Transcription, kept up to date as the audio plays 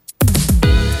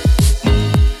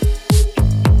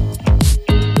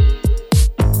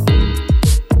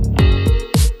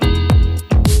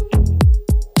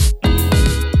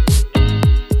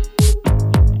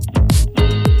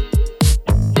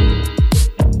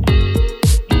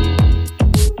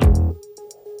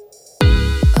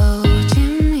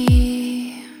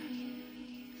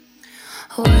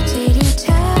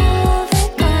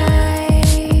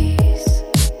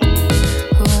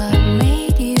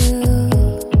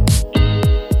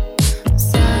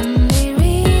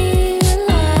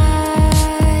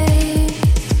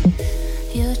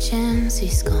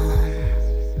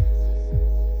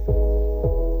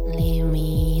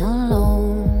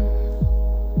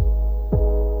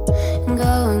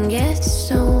Go and get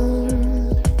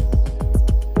stoned.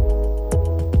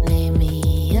 Leave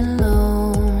me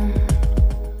alone.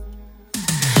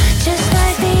 Just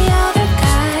like the other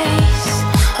guys.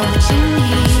 Oh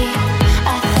Jimmy,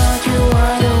 I thought you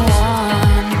were the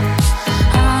one.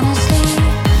 Honestly,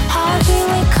 how did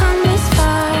we come this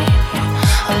far?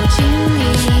 Oh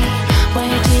Jimmy,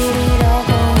 where did it all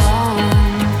go wrong?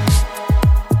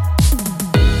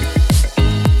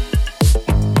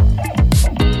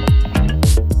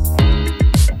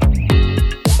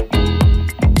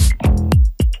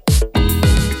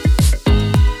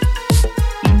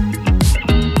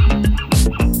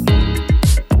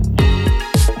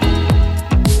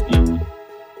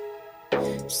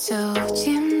 So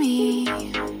Jimmy,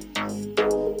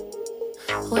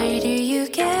 where do you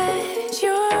get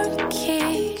your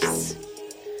kicks?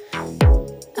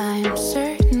 I'm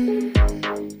certain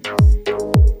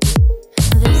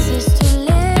this is too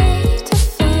late to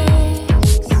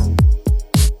fix.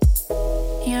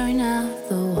 You're not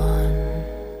the one.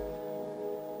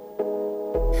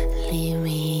 Leave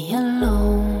me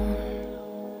alone.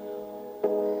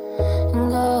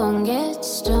 Go and get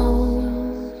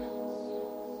stoned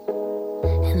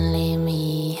and leave